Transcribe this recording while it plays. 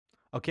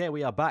Okay,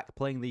 we are back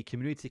playing the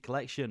Community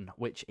Collection,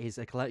 which is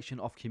a collection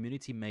of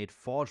community-made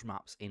Forge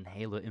maps in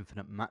Halo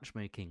Infinite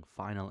Matchmaking,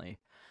 finally.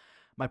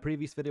 My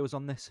previous video was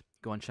on this,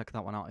 go and check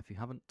that one out if you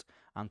haven't,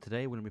 and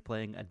today we're going to be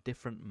playing a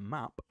different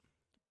map.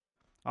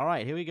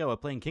 Alright, here we go, we're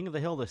playing King of the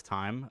Hill this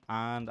time,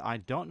 and I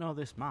don't know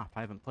this map,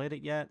 I haven't played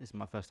it yet, this is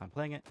my first time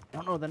playing it. I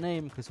don't know the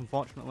name, because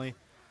unfortunately,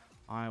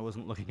 I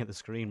wasn't looking at the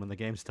screen when the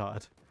game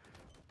started.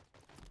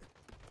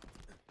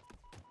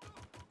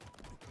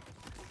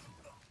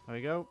 There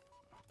we go.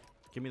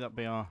 Give me that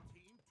BR.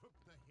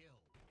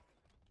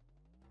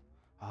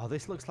 Oh,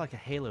 this looks like a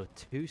Halo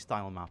 2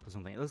 style map or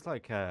something. It looks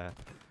like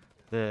the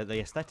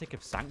aesthetic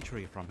of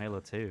Sanctuary from Halo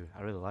 2.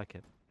 I really like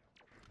it.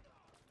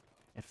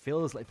 It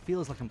feels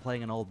like I'm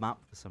playing an old map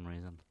for some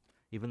reason,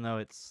 even though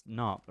it's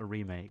not a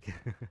remake.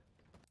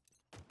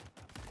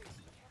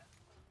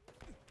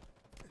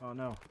 Oh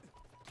no!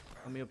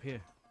 Let me up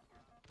here.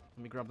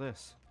 Let me grab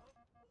this.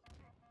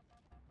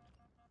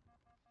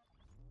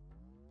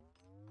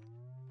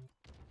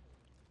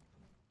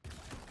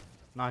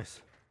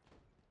 Nice.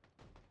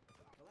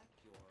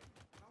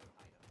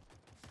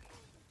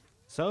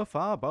 So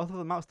far, both of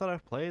the maps that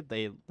I've played,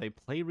 they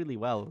play really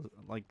well.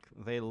 Like,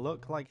 they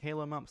look like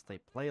Halo maps, they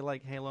play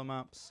like Halo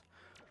maps.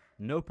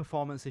 No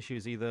performance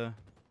issues either.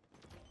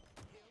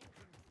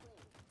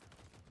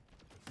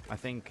 I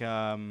think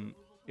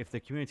if the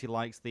community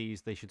likes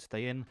these, they should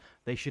stay in.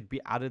 They should be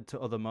added to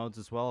other modes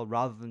as well,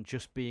 rather than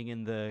just being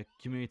in the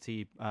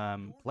community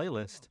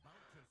playlist.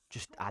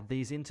 Just add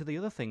these into the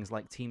other things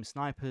like Team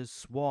Snipers,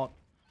 SWAT,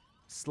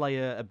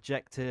 Slayer,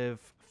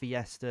 Objective,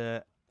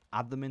 Fiesta.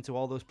 Add them into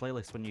all those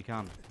playlists when you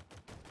can.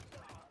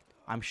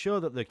 I'm sure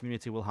that the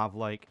community will have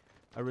like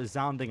a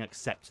resounding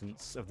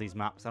acceptance of these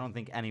maps. I don't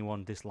think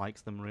anyone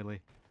dislikes them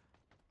really.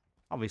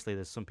 Obviously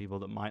there's some people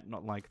that might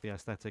not like the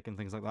aesthetic and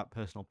things like that,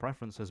 personal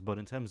preferences, but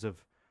in terms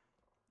of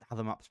how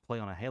the maps play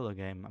on a Halo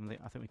game,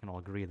 I think we can all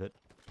agree that...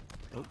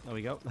 Oh, there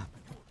we go.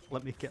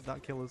 Let me get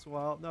that kill as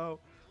well. No.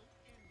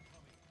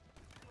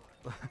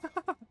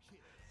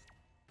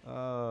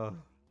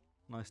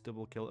 Nice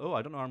double kill. Oh,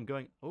 I don't know where I'm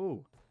going.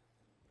 Oh.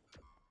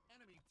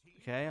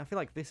 Okay, I feel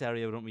like this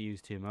area don't we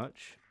use too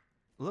much.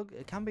 Look,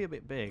 it can be a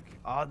bit big.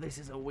 Oh, this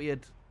is a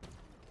weird...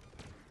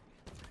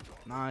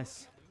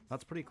 Nice.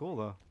 That's pretty cool,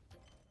 though.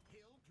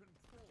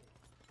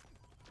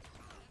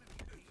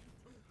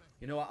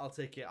 You know what? I'll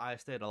take it. I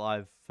stayed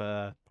alive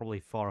for probably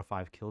 4 or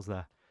 5 kills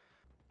there.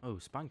 Oh,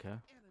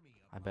 Spanker.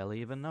 I barely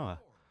even know her.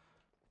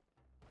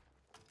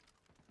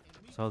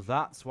 So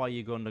that's why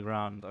you go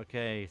underground.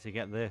 Okay, to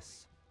get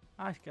this.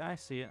 I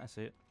see it, I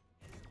see it.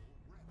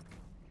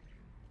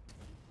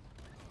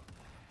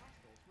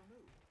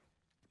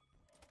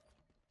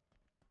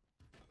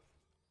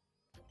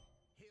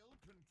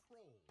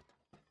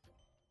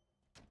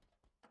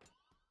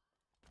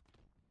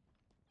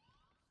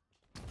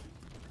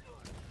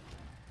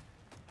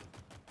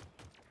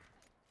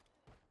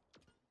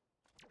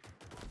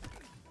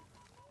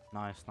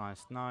 Nice,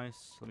 nice,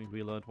 nice. Let me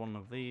reload one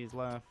of these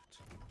left.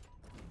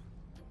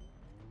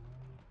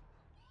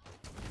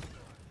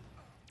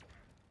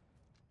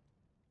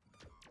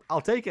 I'll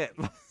take it.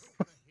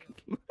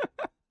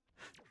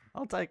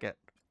 I'll take it.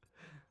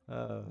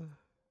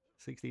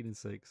 16 and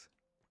 6.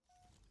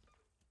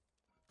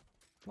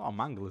 A lot of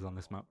manglers on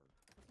this map.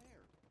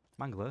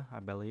 Mangler, I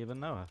barely even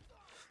know her.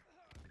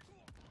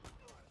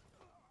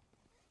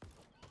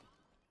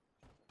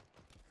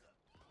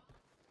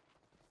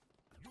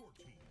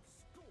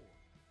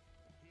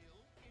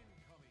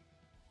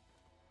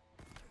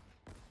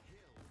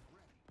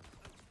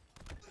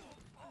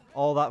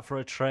 All that for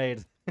a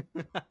trade.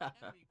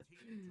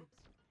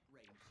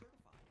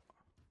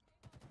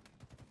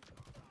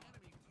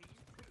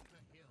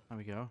 There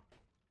we go.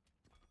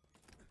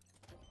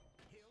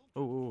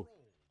 Oh,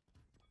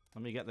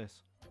 let me get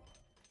this.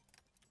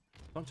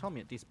 Don't tell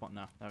me at despawn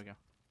now. There we go.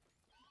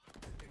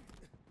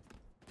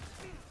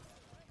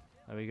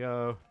 There we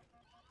go.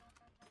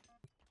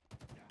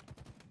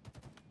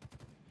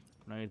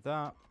 Grenade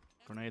that.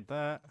 Grenade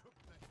that.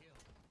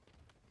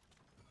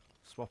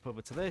 Swap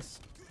over to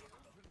this.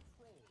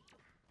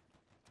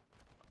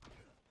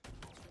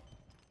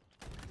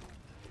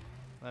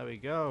 There we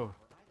go.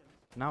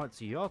 Now it's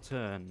your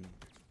turn.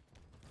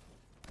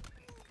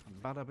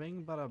 Bada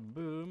bing, bada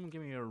boom.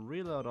 Give me a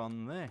reload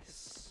on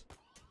this.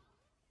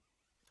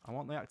 I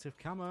want the active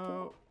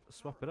camo.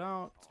 Swap it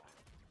out.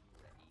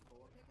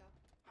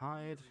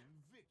 Hide.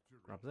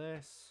 Grab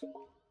this.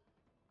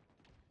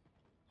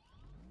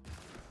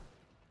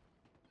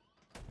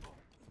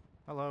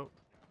 Hello.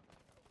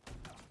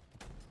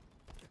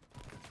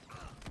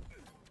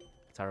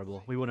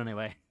 Terrible. We won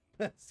anyway.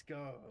 Let's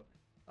go.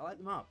 I like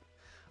the map.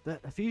 The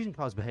fusion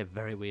clouds behave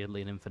very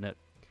weirdly in Infinite.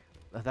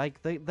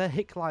 Their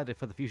hit collider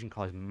for the fusion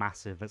cloud is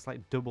massive. It's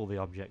like double the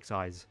object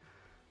size.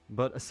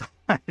 But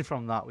aside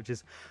from that, which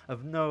is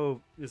of no,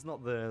 it's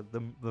not the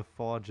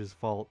Forge's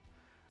fault.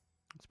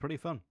 It's pretty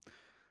fun.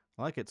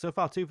 I like it. So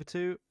far, 2 for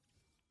 2.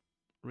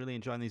 Really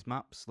enjoying these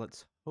maps.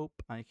 Let's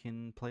hope I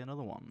can play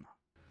another one.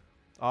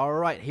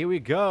 Alright, here we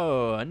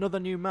go.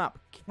 Another new map.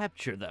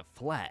 Capture the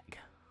flag.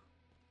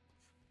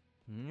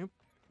 Yep.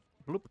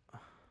 Bloop.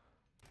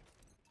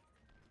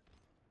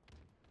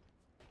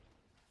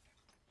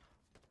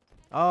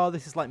 Oh,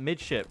 this is like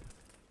midship.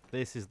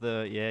 This is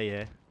the...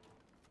 Yeah.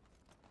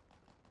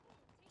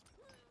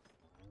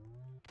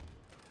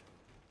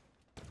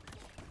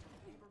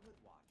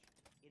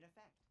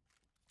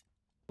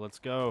 Let's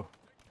go.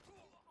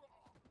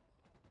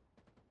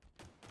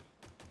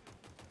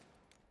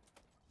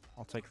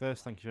 I'll take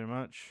this, thank you very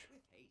much.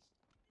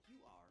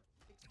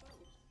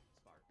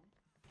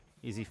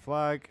 Easy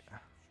flag.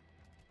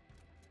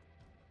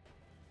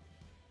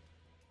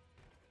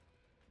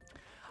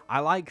 I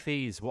like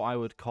these, what I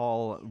would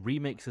call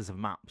remixes of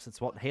maps. It's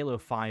what Halo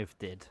 5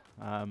 did.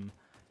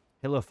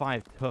 Halo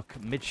 5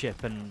 took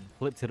midship and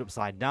flipped it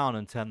upside down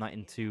and turned that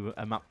into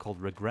a map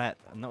called Regret,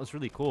 and that was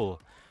really cool.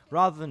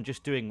 Rather than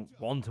just doing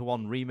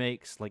one-to-one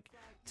remakes, like,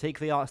 take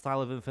the art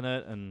style of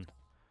Infinite and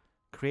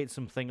create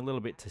something a little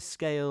bit to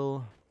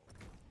scale,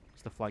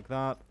 stuff like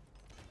that.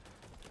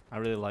 I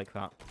really like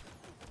that.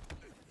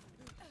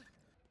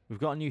 We've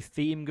got a new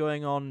theme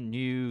going on,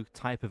 new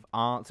type of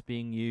art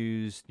being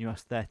used, new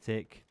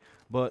aesthetic,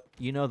 but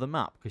you know the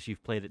map because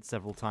you've played it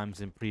several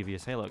times in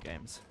previous Halo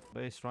games.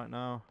 Base right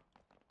now.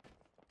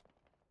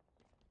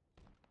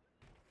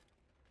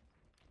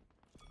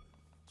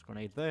 Let's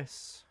grenade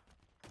this.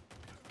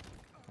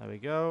 There we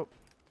go.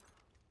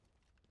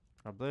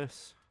 Grab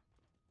this.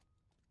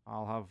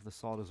 I'll have the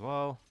sword as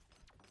well.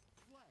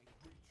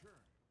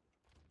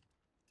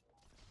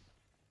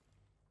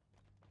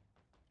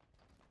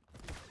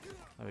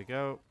 There we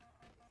go.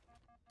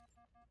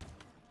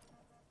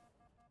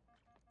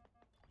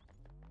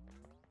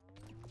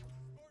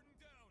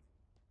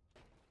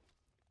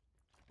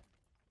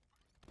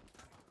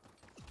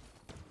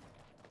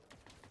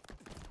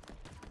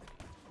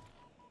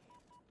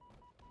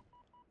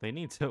 They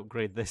need to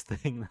upgrade this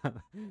thing.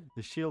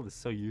 The shield is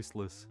so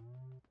useless.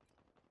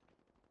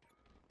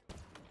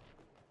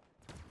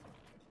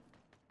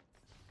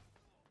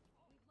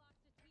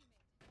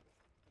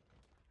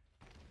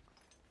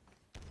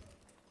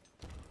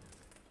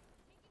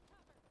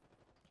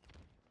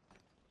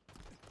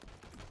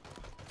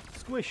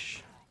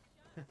 Squish!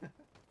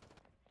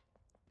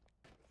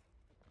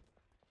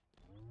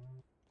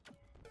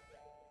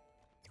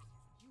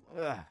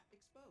 Ugh.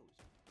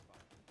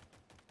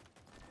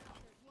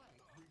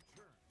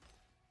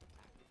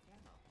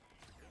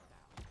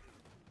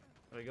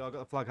 There we go, I got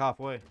the flag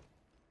halfway.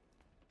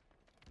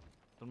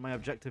 Done my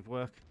objective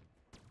work.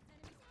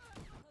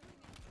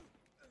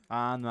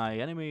 And my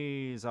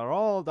enemies are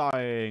all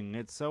dying.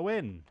 It's a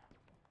win.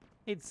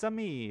 It's a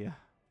me.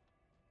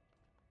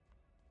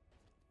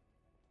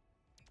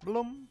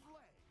 Bloom.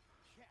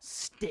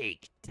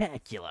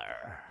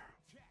 Steaktacular.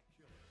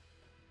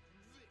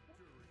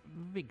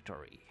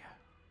 Victory.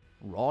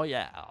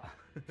 Royale.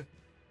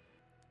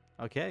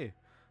 Okay.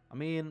 I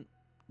mean,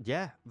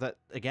 yeah, that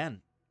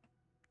again.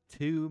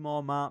 2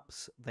 more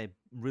maps. They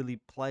really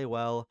play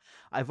well.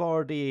 I've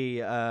already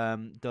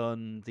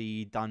done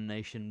the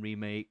Damnation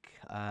remake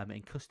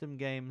in custom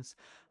games.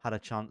 Had a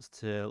chance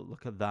to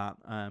look at that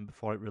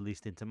before it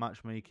released into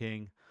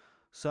matchmaking.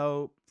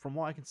 So from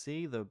what I can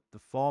see, the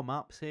 4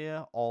 maps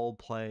here all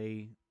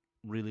play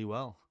really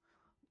well.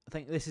 I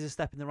think this is a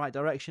step in the right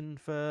direction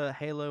for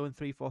Halo and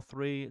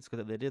 343. It's good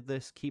that they did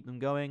this. Keep them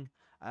going.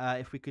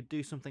 If we could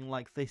do something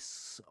like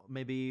this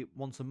maybe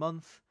once a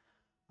month,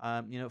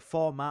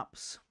 4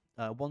 maps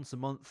once a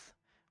month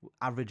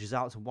averages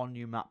out to 1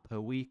 new map per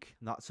week.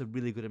 That's a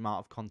really good amount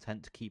of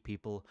content to keep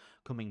people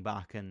coming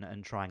back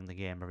and trying the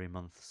game every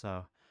month.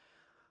 So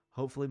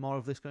hopefully more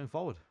of this going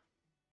forward.